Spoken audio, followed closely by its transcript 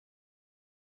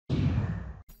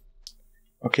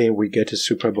Okay, we get a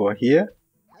super ball here.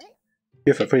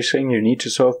 You have everything you need to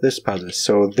solve this puzzle.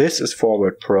 So this is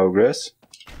forward progress.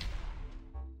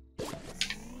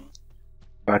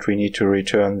 But we need to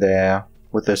return there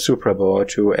with the super ball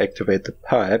to activate the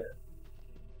pipe.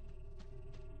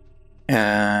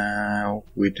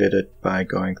 We did it by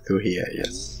going through here,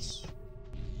 yes.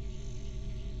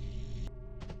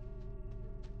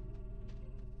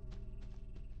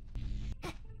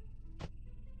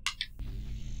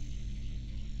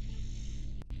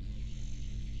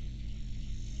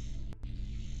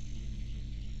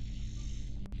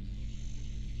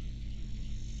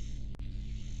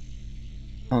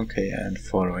 Okay, and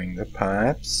following the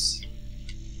pipes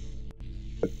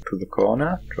to the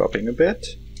corner, dropping a bit,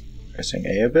 pressing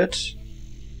A a bit,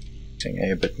 pressing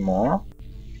A a bit more.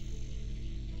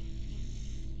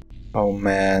 Oh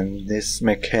man, this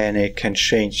mechanic can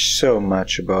change so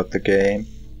much about the game.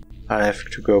 I have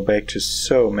to go back to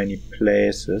so many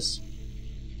places.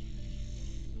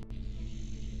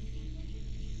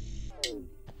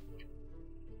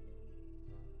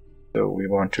 So we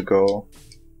want to go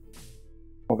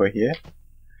over here,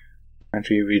 and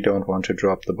we don't want to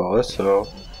drop the ball, so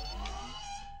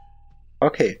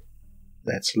okay,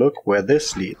 let's look where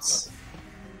this leads.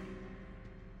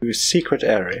 To a secret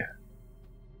area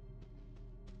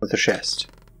with a chest.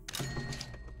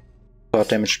 Sword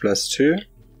damage +2,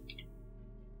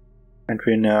 and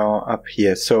we're now up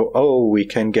here. So oh, we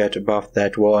can get above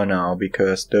that wall now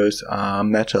because those are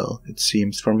metal, it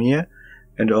seems, from here,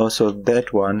 and also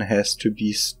that one has to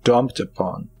be stomped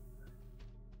upon.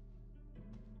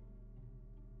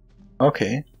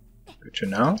 Okay, good to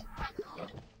know.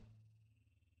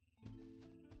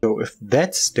 So if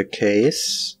that's the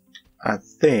case, I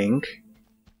think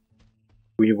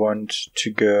we want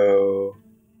to go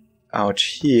out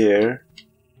here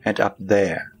and up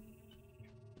there.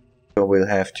 So we'll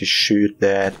have to shoot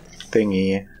that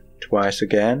thingy twice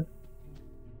again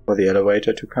for the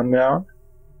elevator to come down.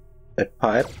 That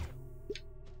pipe.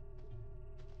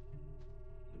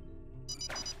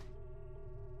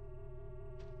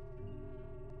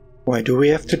 Why do we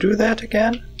have to do that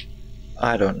again?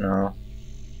 I don't know.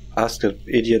 Ask the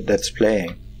idiot that's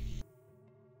playing.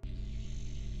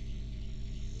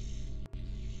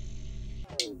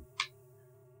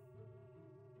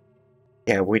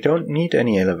 Yeah, we don't need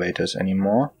any elevators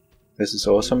anymore. This is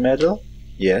also metal.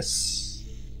 Yes.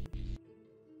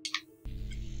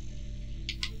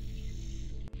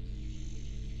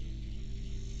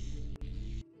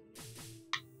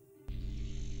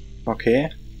 Okay.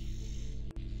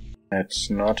 That's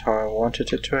not how I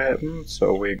wanted it to happen,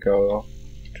 so we go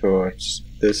towards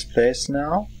this place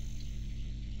now.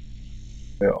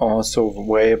 We're also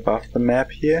way above the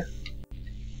map here.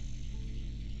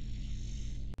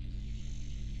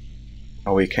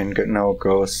 We can now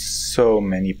go so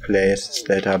many places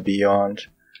that are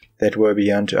that were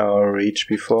beyond our reach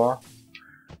before.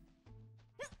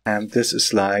 And this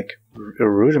is like a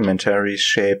rudimentary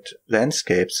shaped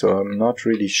landscape, so I'm not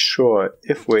really sure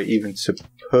if we're even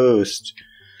supposed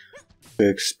to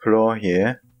explore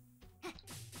here.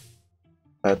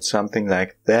 But something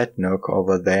like that nook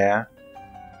over there,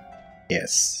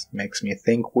 yes, makes me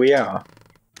think we are.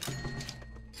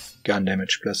 Gun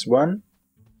damage +1.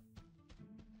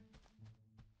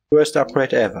 Worst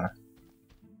upgrade ever.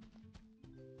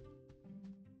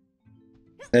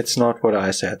 That's not what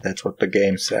I said, that's what the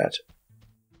game said.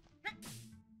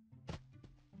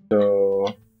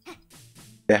 So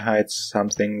they hide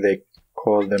something they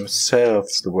call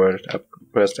themselves the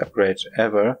worst upgrade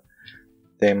ever.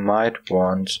 They might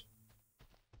want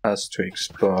us to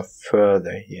explore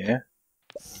further here.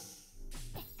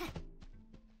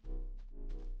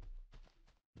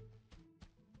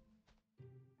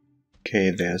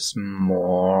 Okay, there's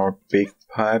more big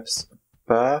pipes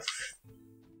above.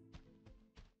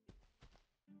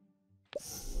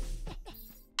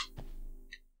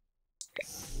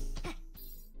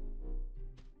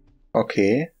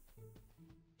 Okay. I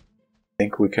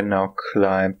think we can now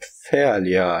climb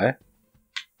fairly high.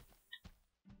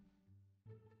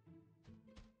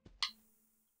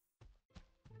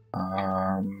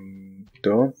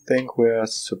 Don't think we are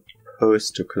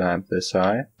supposed to climb this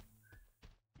high.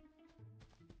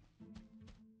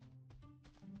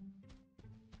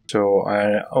 So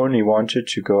I only wanted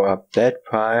to go up that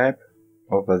pipe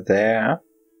over there,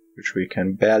 which we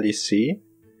can barely see,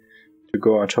 to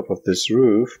go on top of this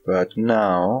roof, but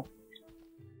now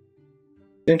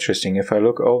it's interesting. If I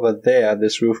look over there,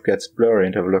 this roof gets blurry,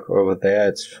 and if I look over there,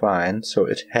 it's fine. So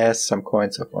it has some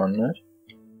coins up on it.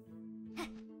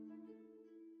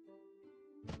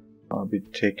 I'll be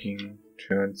taking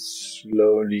turns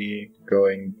slowly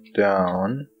going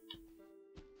down.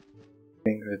 I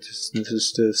think that this is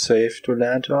still safe to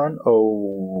land on.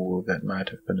 Oh, that might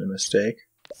have been a mistake.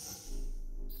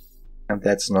 And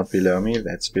that's not below me,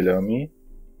 that's below me.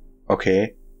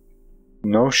 Okay.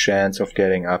 No chance of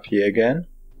getting up here again.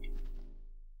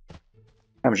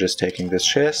 I'm just taking this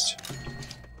chest.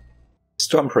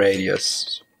 Stomp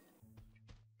radius.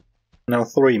 Now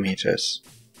 3 meters.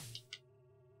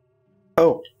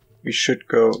 Oh, we should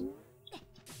go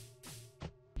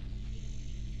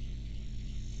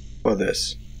for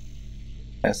this,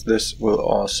 as this will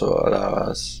also allow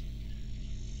us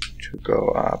to go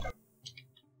up.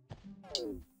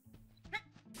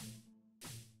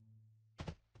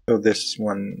 So this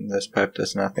pipe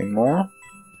does nothing more.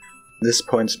 This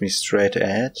points me straight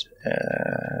ahead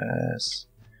as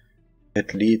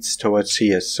it leads towards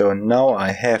here. So now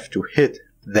I have to hit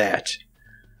that.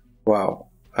 Wow,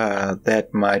 that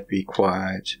might be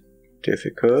quite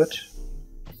difficult.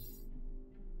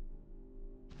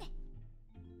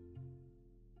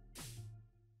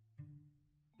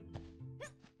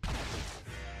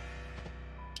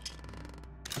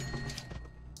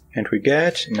 And we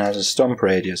get another stomp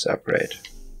radius upgrade.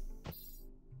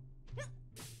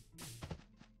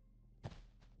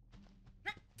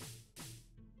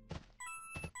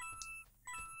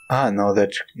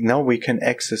 Now we can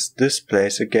access this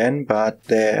place again, but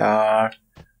there are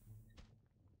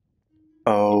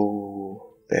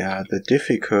the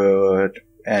difficult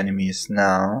enemies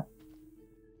now.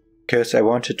 Because I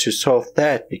wanted to solve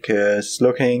that, because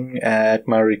looking at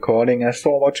my recording I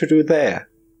saw what to do there.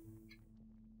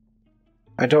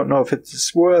 I don't know if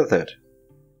it's worth it.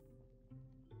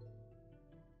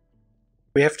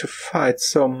 We have to fight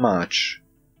so much.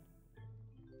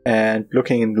 And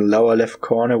looking in the lower left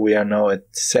corner, we are now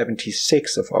at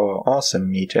 76 of our awesome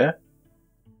meter.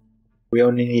 We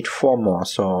only need 4 more,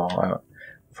 so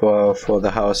for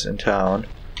the house in town.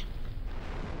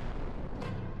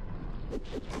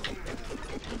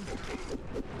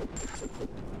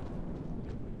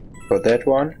 Got that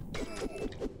one.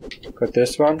 Got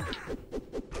this one.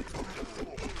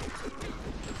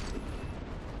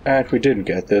 And we didn't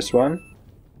get this one.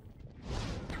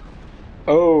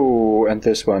 Oh, and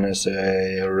this one is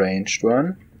a ranged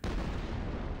one.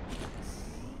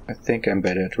 I think I'm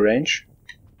better at range.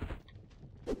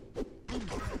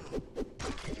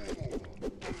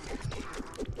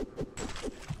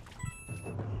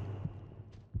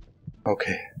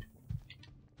 Okay.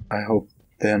 I hope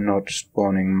they're not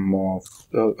spawning more.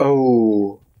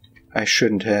 Oh! I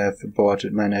shouldn't have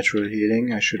aborted my natural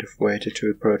healing. I should have waited to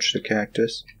approach the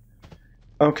cactus.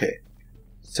 Okay.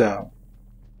 So.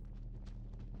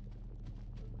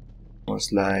 It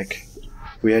was like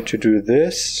we had to do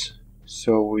this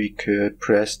so we could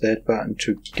press that button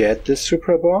to get the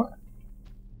super ball.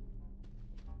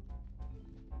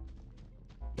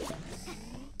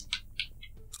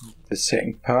 The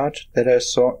second part that I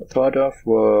thought of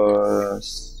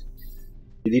was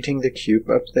deleting the cube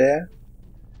up there,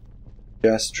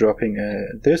 just dropping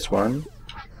this one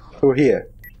through here,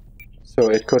 so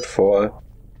it could fall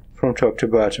from top to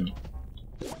bottom.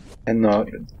 And no,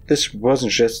 this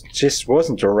wasn't just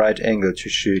wasn't the right angle to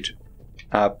shoot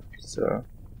up, so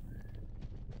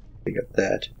we got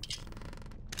that.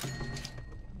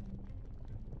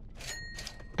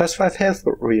 Plus 5 health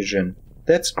regen.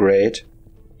 That's great.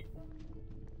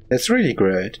 That's really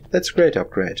great. That's a great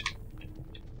upgrade.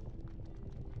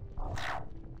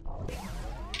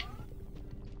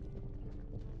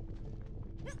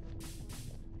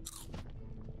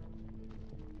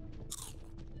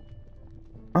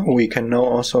 Oh, we can now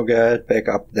also get back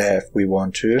up there if we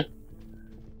want to.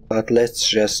 But let's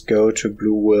just go to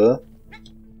Blue Will.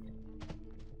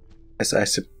 As I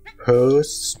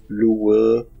suppose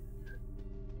Blue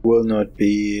will not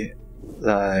be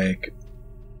like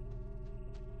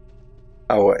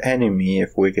our enemy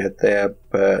if we get there,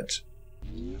 but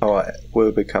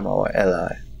will become our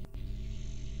ally.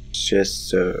 It's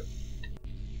just a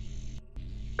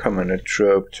common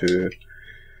trope to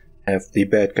have the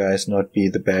bad guys not be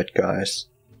the bad guys.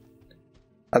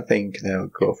 I think they'll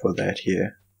go for that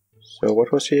here. So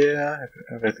what was here?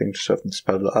 Everything to solve this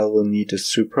puzzle. I will need a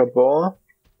super ball.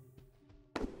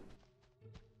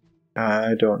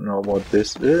 I don't know what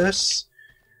this is.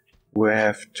 We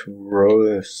have to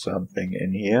roll something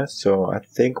in here, so I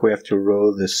think we have to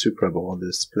roll the super ball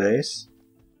this place.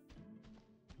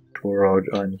 To roll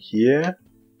on here.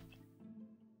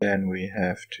 Then we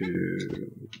have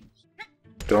to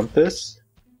dump this.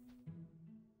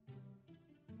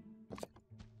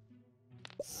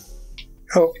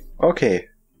 Oh, okay.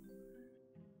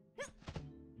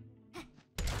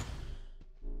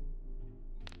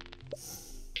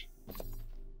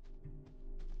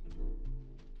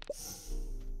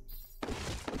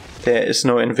 there is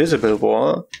no invisible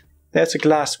wall, there's a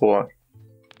glass wall.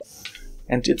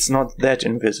 And it's not that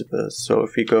invisible. So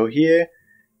if we go here,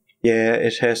 yeah,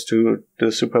 it has to,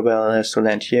 the super bell has to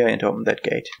land here and open that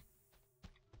gate.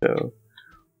 So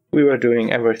we were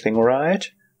doing everything right,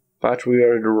 but we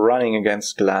were running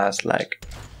against glass like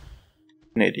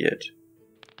an idiot.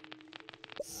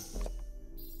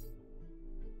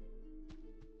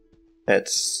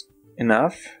 That's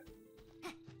enough.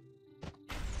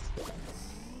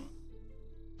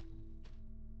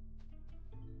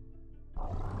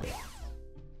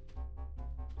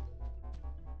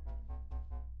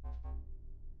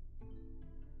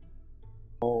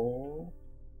 Oh.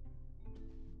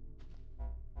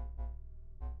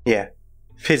 Yeah,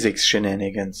 physics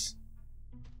shenanigans.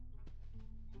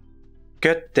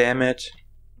 God damn it.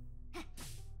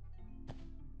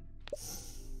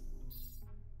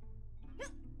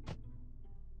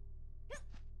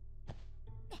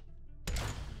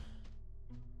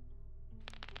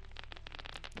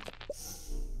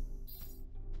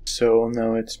 So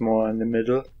now it's more in the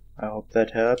middle. I hope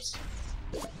that helps.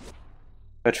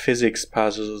 But physics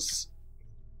puzzles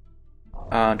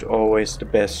aren't always the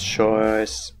best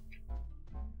choice.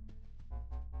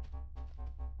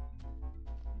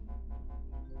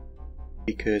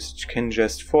 Because it can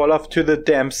just fall off to the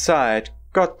damn side.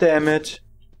 God damn it.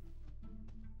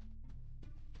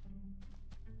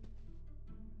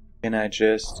 Can I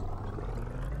just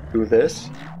do this?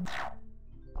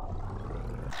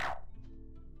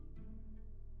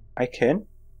 I can?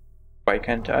 Why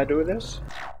can't I do this?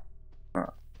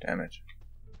 Oh, damn it.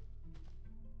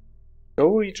 So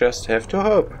we just have to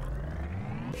hope.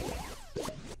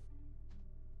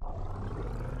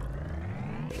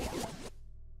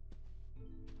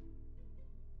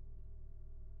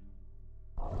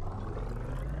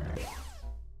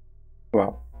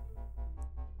 Wow.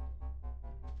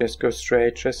 Just go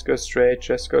straight, just go straight,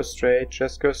 just go straight,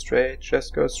 just go straight,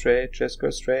 just go straight, just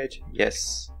go straight.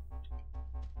 Yes.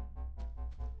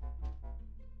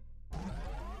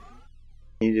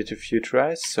 Needed a few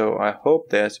tries, so I hope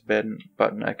there's a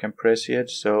button I can press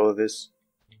yet, so this...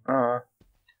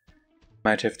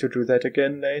 might have to do that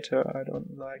again later, I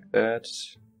don't like that.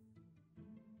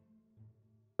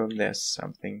 There's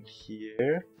something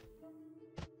here.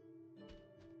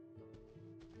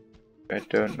 I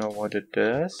don't know what it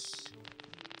does.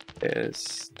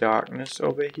 There's darkness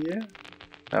over here.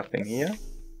 Nothing here.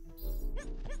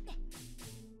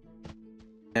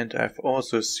 And I've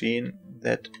also seen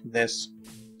that there's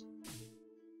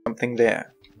something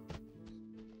there.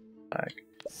 Like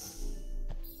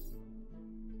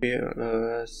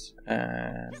fearless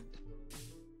and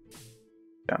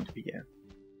jump here.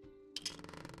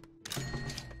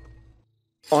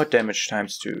 Or damage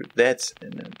times 2. That's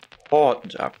an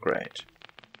important upgrade.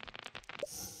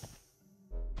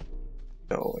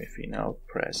 So if we now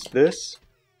press this,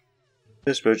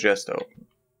 this will just open.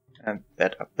 And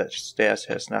that up the stairs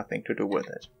has nothing to do with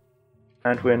it.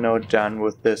 And we're now done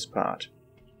with this part.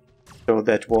 So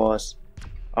that was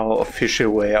our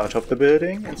official way out of the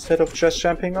building instead of just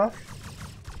jumping off.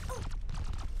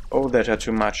 Oh, that are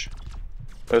too much.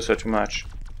 Those are too much.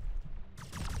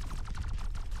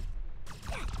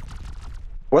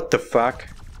 What the fuck?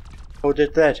 How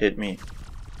did that hit me?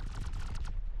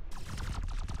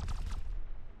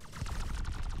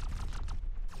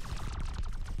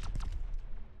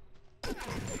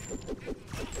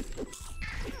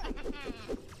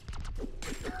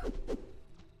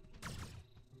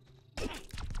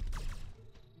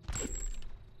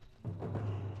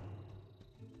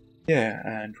 Yeah,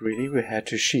 and really we had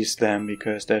to sheath them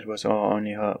because that was our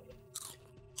only hope.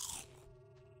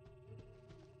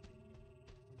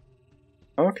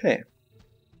 Okay.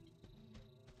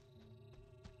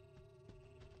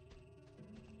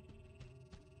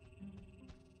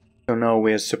 So now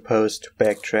we're supposed to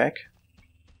backtrack.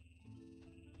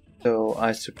 So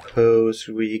I suppose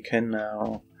we can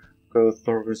now go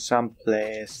through some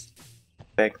place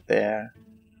back there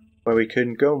where we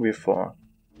couldn't go before.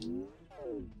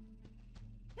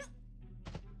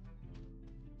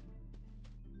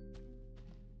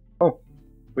 Oh,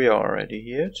 we are already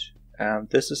here. And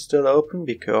this is still open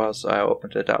because I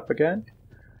opened it up again.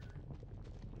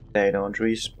 They don't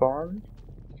respawn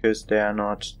because they are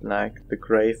not like the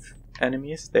grave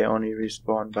enemies. They only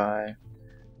respawn by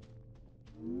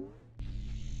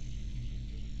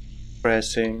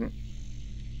pressing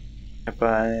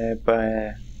by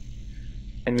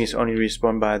enemies only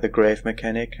respawn by the grave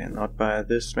mechanic and not by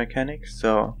this mechanic.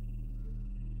 So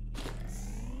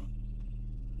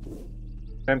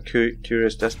I'm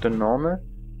curious, does the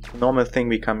normal thing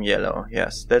become yellow?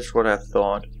 Yes, that's what I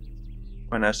thought.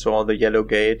 when I saw the yellow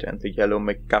gate and the yellow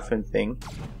MacGuffin thing.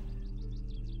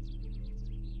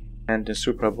 And the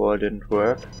Super Ball didn't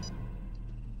work.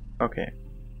 Okay.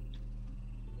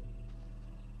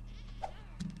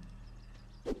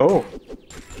 Oh!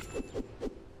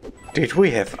 Did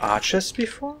we have archers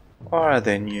before? Or are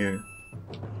they new?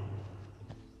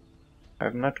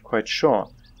 I'm not quite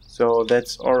sure. So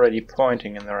that's already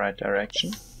pointing in the right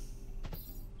direction.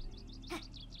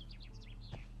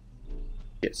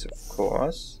 Yes, of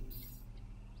course.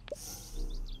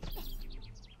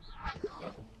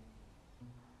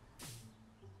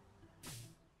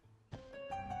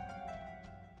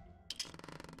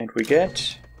 And we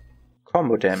get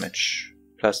combo damage,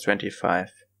 plus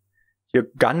 25. Your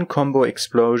gun combo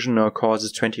explosion now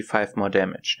causes 25 more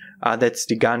damage. Ah, that's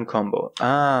the gun combo.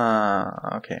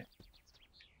 Ah, okay.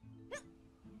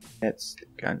 That's the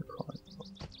gun combo.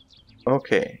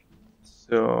 Okay,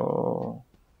 so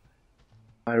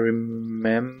I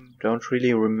don't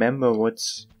really remember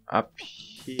what's up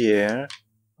here,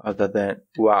 other than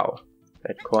wow,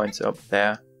 that coin's up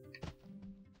there.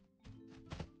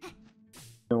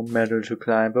 No medal to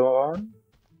climb on.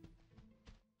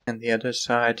 And the other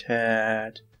side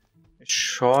had a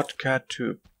shortcut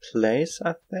to a place,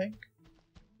 I think.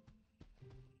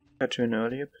 Shortcut to an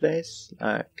earlier place,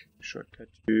 like shortcut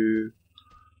to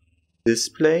this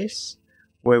place,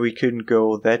 where we couldn't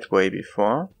go that way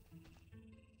before.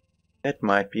 That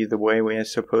might be the way we are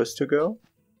supposed to go.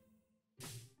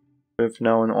 We've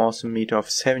now an awesome meter of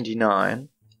 79.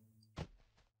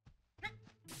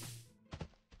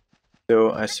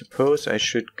 So I suppose I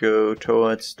should go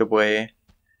towards the way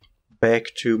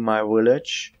back to my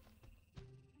village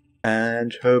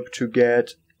and hope to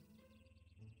get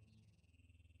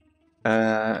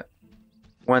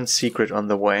one secret on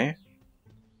the way.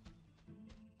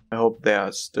 I hope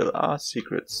there still are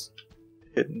secrets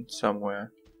hidden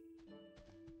somewhere.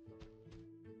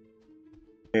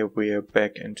 Okay, we are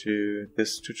back into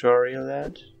this tutorial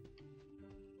land.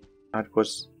 That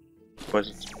was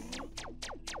it?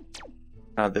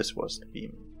 Ah, this was the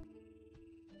beam.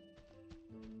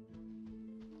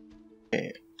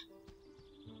 Okay.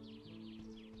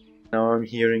 Now I'm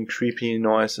hearing creepy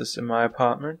noises in my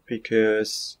apartment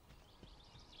because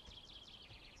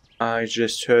I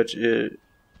just heard a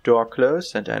door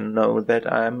close and I know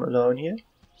that I'm alone here.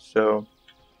 So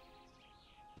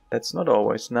that's not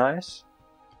always nice.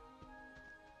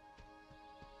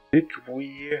 Did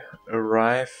we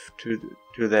arrive to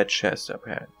that chest up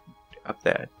there?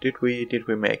 Did we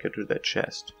make it to that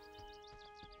chest?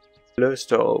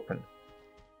 Closed or open?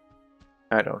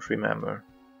 I don't remember.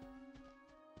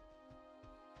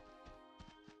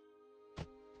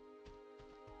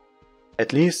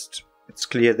 At least it's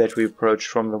clear that we approached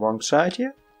from the wrong side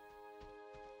here.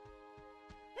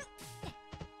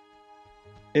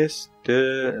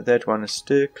 That one is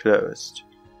still closed.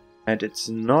 And it's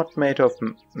not made of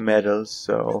metal,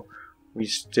 so we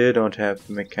still don't have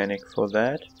the mechanic for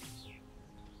that.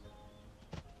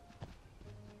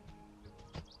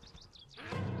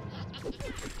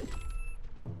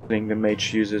 I think the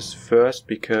mage uses first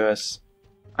because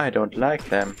I don't like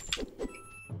them.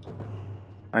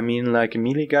 I mean, like a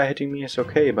melee guy hitting me is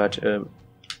okay, but a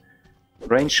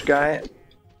ranged guy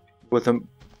with a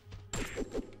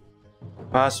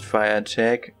fast fire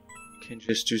attack can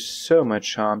just do so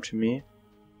much harm to me.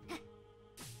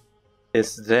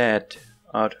 Is that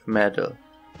out of metal?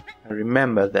 I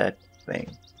remember that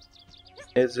thing.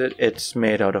 Is it? It's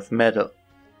made out of metal.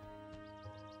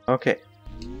 Okay.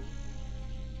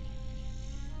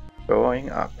 Going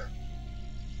up.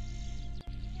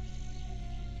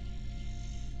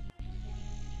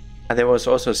 And there was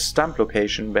also a stump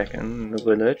location back in the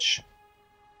village.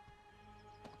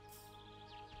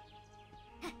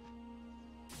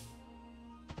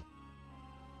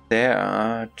 There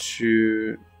are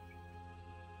two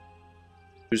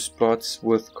spots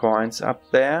with coins up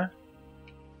there.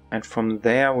 And from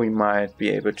there we might be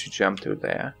able to jump to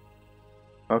there.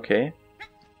 Okay.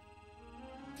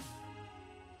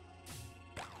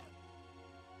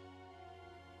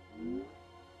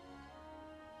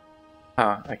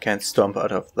 Ah, I can't stomp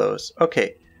out of those.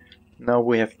 Okay. Now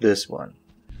we have this one.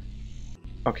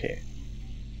 Okay.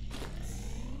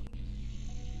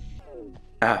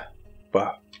 Ah,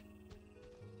 wow.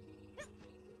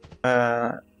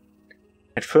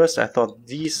 At first I thought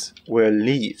these were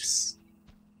leaves,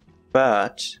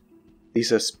 but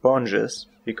these are sponges,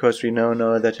 because we now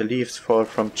know that the leaves fall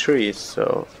from trees,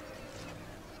 so...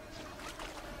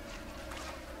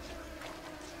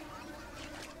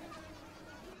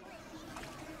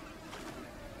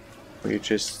 We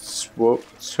just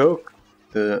soak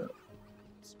the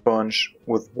sponge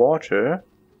with water,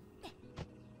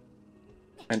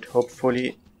 and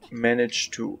hopefully manage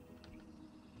to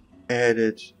add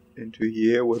it into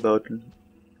here without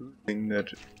losing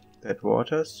that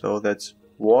water. So that's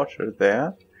water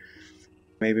there.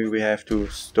 Maybe we have to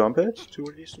stomp it to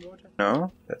release the water?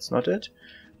 No, that's not it.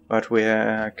 But we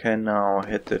can now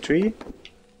hit the tree.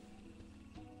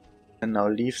 And now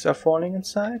leaves are falling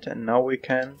inside. And now we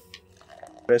can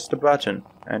press the button.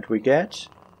 And we get...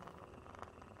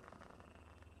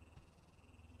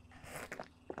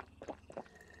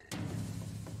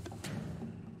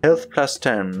 health plus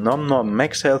 10. Nom nom.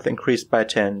 Max health increased by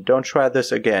 10. Don't try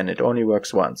this again. It only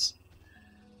works once.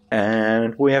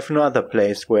 And we have another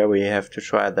place where we have to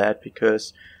try that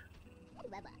because...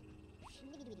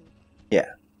 yeah.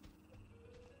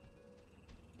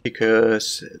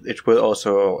 Because it will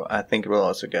also... I think it will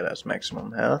also get us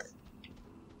maximum health.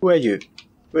 Who are you?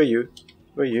 Who are you?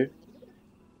 Who are you?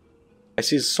 I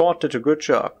see the sword did a good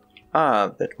job.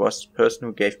 Ah, that was the person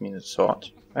who gave me the sword,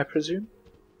 I presume?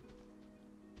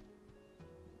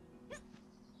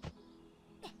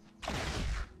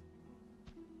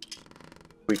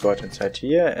 We got inside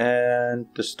here, and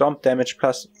the stomp damage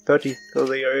plus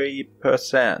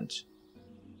 33%.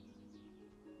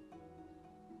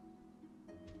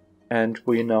 And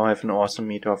we now have an awesome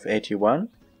meter of 81.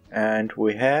 And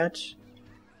we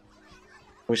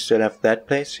still have that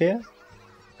place here.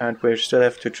 And we still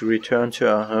have to return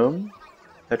to our home.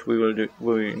 That we will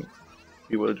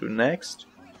do next.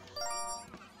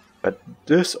 But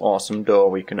this awesome door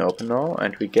we can open now,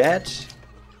 and we get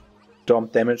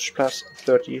stomp damage plus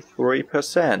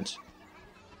 33%.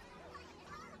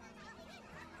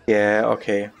 Yeah,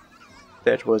 okay.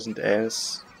 That wasn't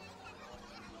as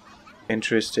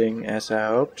interesting as I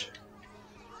hoped.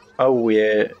 Oh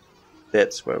yeah,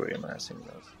 that's where we're messing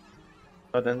those.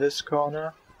 Not in this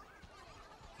corner.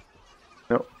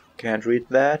 No, can't read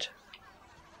that.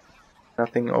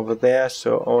 Nothing over there,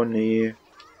 so only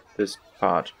this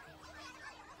part.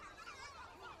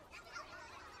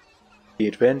 The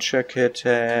adventure kit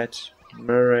hat,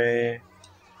 Murray,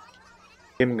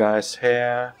 him guy's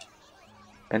hair,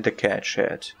 and the cat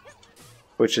hat,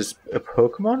 which is a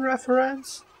Pokemon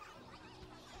reference?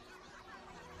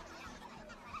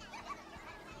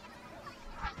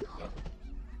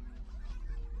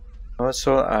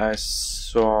 Also, I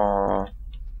saw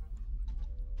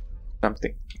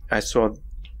something. I saw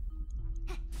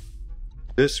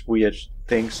this weird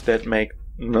things that make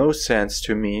no sense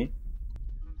to me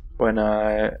when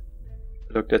I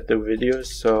looked at the video,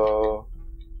 so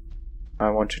I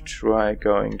want to try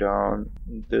going down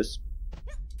this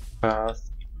path.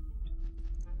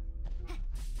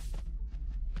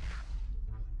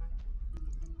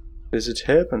 Does it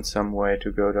help in some way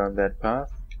to go down that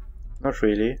path? Not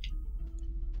really.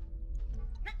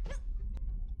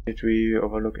 Did we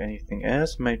overlook anything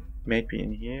else? Maybe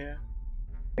in here?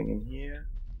 Anything in here?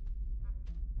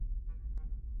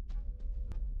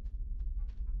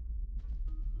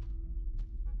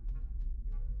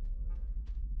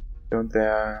 Aren't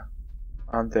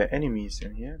there enemies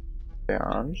in here? There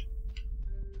aren't.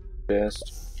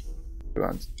 Just go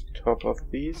on top of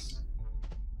these.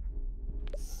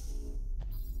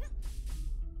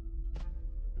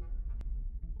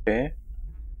 Okay.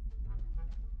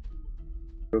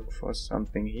 Look for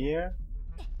something here.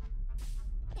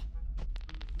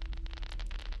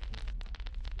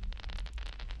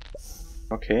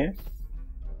 Okay.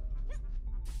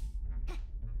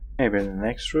 Maybe in the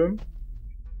next room.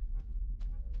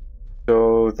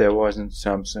 So there wasn't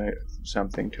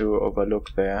something to overlook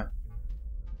there.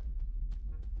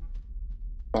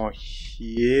 Or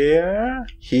here?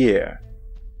 Here.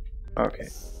 Okay.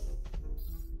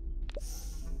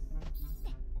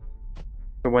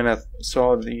 So when I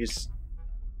saw these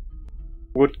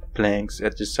wood planks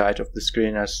at the side of the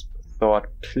screen, I thought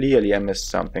clearly I missed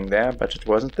something there, but it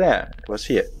wasn't there. It was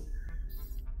here.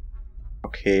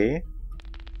 Okay.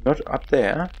 Not up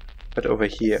there, but over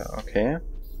here. Okay.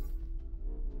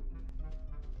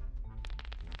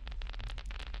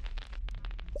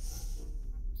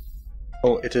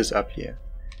 Oh, it is up here.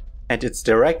 And it's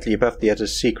directly above the other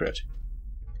secret.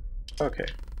 Okay.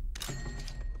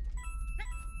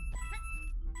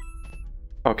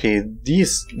 Okay,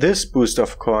 this boost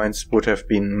of coins would have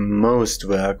been most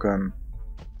welcome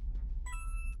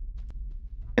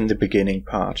in the beginning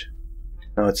part.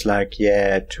 Now it's like,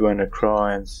 yeah, 200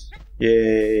 coins.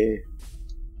 Yay.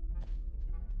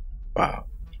 Wow.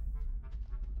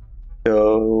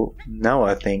 So now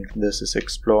I think this is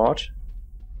explored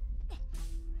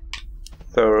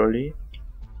thoroughly.